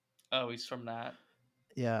 Oh, he's from that.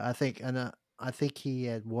 Yeah, I think he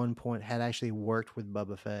at one point had actually worked with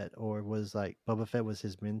Boba Fett, or was like Boba Fett was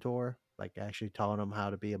his mentor, like actually taught him how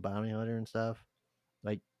to be a bounty hunter and stuff.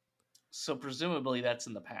 Like, so presumably that's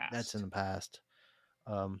in the past. That's in the past.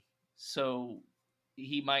 So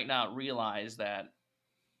he might not realize that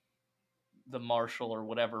the marshal or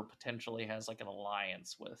whatever potentially has like an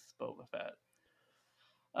alliance with Boba Fett.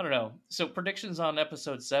 I don't know. So predictions on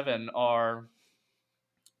episode 7 are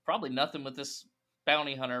probably nothing with this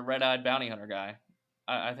bounty hunter, red-eyed bounty hunter guy.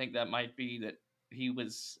 I think that might be that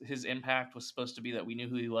his impact was supposed to be that we knew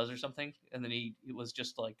who he was or something, and then he was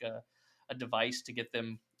just like a device to get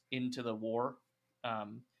them into the war.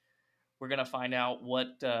 We're gonna find out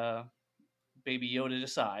what Baby Yoda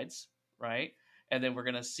decides, right? And then we're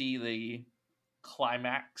gonna see the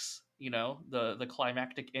climax, the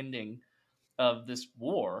climactic ending of this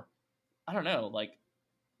war. I don't know, like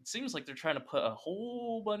it seems like they're trying to put a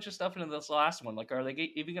whole bunch of stuff into this last one. Like, are they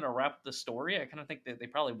even gonna wrap up the story? I kind of think that they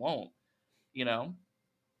probably won't.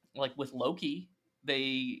 Like with Loki,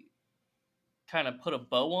 they kind of put a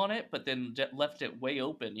bow on it, but then left it way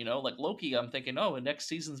open. Like Loki, I'm thinking, oh, the next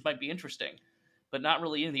seasons might be interesting, but not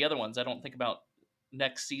really any of the other ones. I don't think about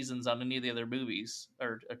next seasons on any of the other movies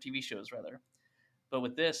or TV shows rather. But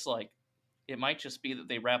with this, like, it might just be that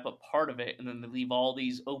they wrap up part of it and then they leave all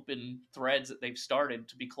these open threads that they've started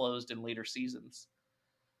to be closed in later seasons.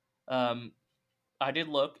 I did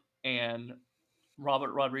look, and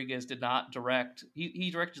Robert Rodriguez did not direct.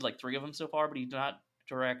 He directed like 3 of them so far, but he did not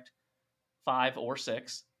direct 5 or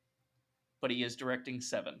 6. But he is directing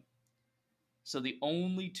 7. So the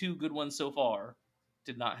only 2 good ones so far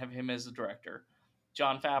did not have him as the director.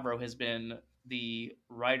 Jon Favreau has been the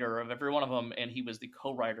writer of every one of them, and he was the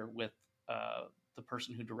co-writer with the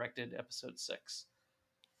person who directed episode 6.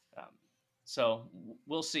 So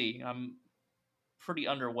we'll see. I'm pretty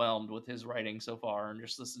underwhelmed with his writing so far, and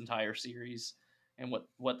just this entire series, and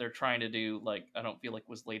what they're trying to do. Like, I don't feel like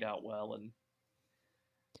was laid out well, and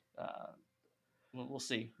we'll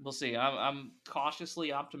see. We'll see. I'm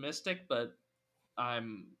cautiously optimistic, but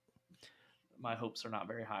my hopes are not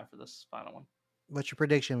very high for this final one. What's your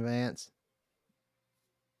prediction, Vance?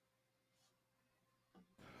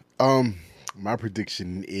 My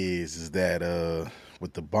prediction is that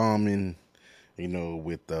with the bombing,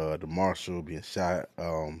 with the marshal being shot,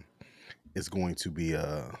 it's going to be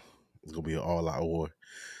an all-out war.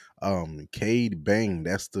 Cade Bane,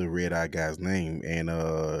 that's the Red Eye guy's name,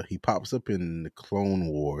 and he pops up in the Clone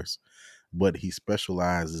Wars, but he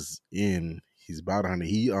specializes in he's bounty hunter.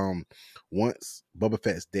 He once Boba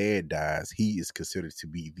Fett's dad dies, he is considered to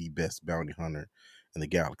be the best bounty hunter in the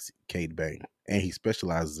galaxy, Cade Bane, and he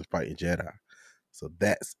specializes in fighting Jedi. So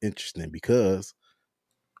that's interesting because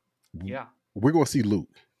we're going to see Luke.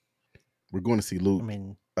 We're going to see Luke. I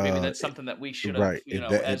mean, maybe that's something that we should have, right,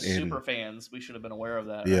 as super fans, we should have been aware of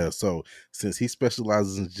that. Yeah, right? So since he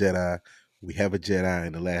specializes in Jedi, we have a Jedi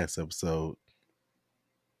in the last episode.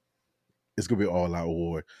 It's gonna be an all-out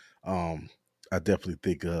war. I definitely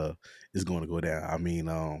think it's going to go down. I mean,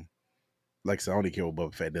 like I said, I don't even care what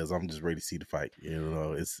Boba Fett does. I'm just ready to see the fight.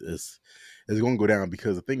 It's going to go down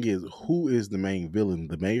because the thing is, who is the main villain?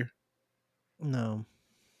 The mayor? No.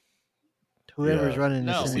 Whoever's running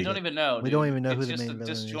no, this, we don't even know. We don't even know who the just main villain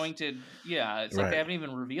disjointed. is. It's like they haven't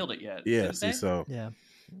even revealed it yet. Yeah, see, so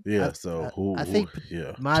yeah. So I think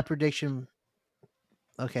my prediction.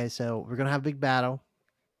 Okay, so we're gonna have a big battle.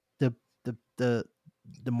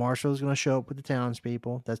 The marshal is gonna show up with the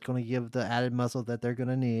townspeople. That's gonna give the added muscle that they're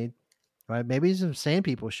gonna need. Right? Maybe some sand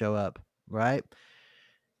people show up. Right?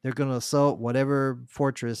 They're gonna assault whatever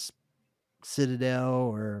fortress, citadel,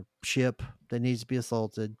 or ship that needs to be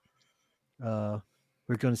assaulted. We're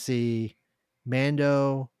going to see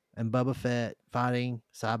Mando and Boba Fett fighting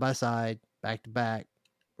side by side, back to back,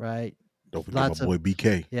 right? Don't forget my boy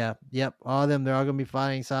BK. Yeah, yep. All of them, they're all going to be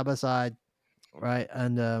fighting side by side, right?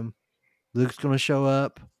 And Luke's going to show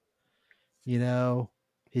up. He's going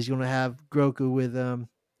to have Grogu with him,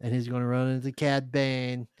 and he's going to run into Cad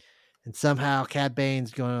Bane, and somehow Cad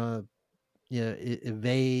Bane's going to,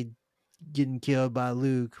 evade getting killed by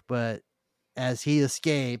Luke, but as he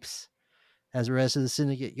escapes, as the rest of the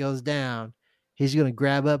syndicate goes down, he's going to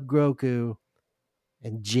grab up Grogu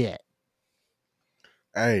and jet.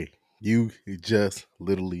 Hey, you just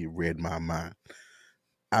literally read my mind.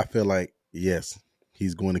 I feel like, yes,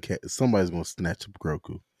 he's going to somebody's going to snatch up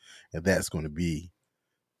Grogu, and that's going to be,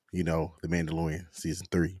 The Mandalorian season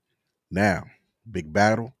 3. Now, big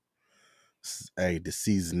battle. Hey, the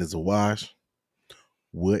season is a wash.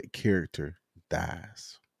 What character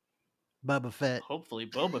dies? Boba Fett. Hopefully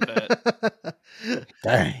Boba Fett.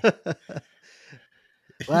 Dang.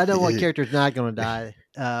 Well, I know what character's not going to die.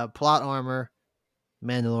 Plot armor,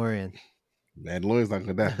 Mandalorian. Mandalorian's not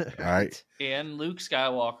going to die. All right. And Luke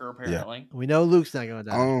Skywalker, apparently. Yeah. We know Luke's not going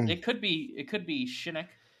to die. It could be Shinnok.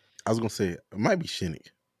 I was going to say, it might be Shinnok.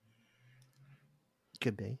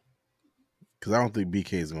 Could be. Because I don't think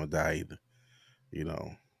BK is going to die either.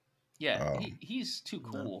 Yeah, he's too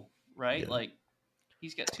cool, right? Yeah. Like,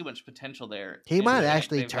 he's got too much potential there. He might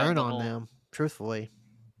actually turn on them, truthfully.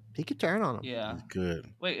 He could turn on them. Yeah. Good.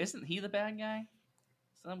 Wait, isn't he the bad guy?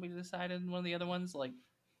 Somebody decided in one of the other ones? Like,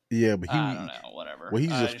 Yeah, but I don't know. Whatever. well,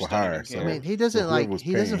 he's I just for don't even hire. So I care. mean, he doesn't whoever was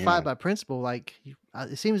he doesn't paying fight him- by principle. Like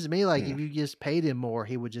it seems to me like Mm. if you just paid him more,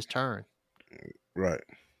 he would just turn. Right.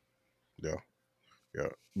 Yeah. Yeah.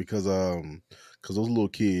 Because those little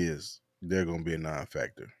kids, they're gonna be a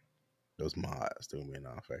non-factor. Those mods, they're gonna be a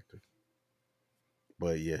non-factor.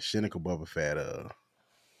 But yeah, Shinnick or Boba Fett,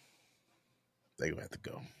 they gonna have to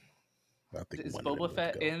go. I think Is one of them Boba have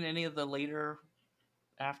Fett to go. in any of the later,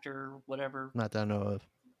 after whatever Not that I know of.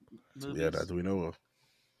 movies? Yeah, that's what we know of.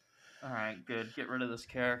 All right, good. Get rid of this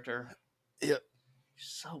character. Yep.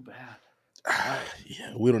 So bad.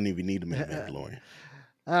 Yeah, we don't even need him in Mandalorian.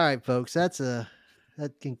 All right, folks. That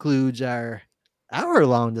concludes our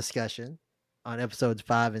hour-long discussion on episodes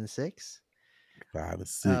 5 and 6 5 and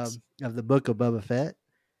 6. of the Book of Boba Fett.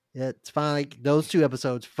 It's finally those 2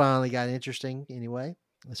 episodes finally got interesting anyway,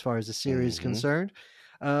 as far as the series is concerned.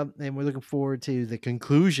 And we're looking forward to the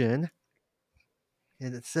conclusion.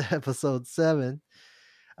 And it's episode 7.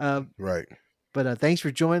 Right. But thanks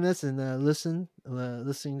for joining us and listening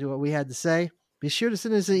to what we had to say. Be sure to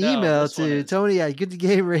send us an No, email this one to is- Tony at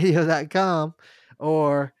goodtogameradio.com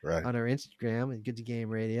or Right. on our Instagram at Good to Game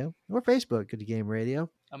Radio or Facebook, Good to Game Radio.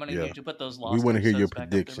 I'm gonna Yeah. need you to put those lost. We want to hear your episodes back up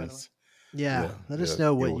there, by the way. predictions. Yeah, Yeah, let us yeah,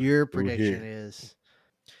 know what we're your here. prediction is.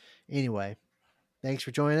 Anyway, thanks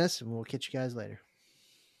for joining us, and we'll catch you guys later.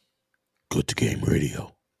 Good to Game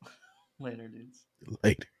Radio. Later, dudes.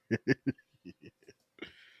 Later.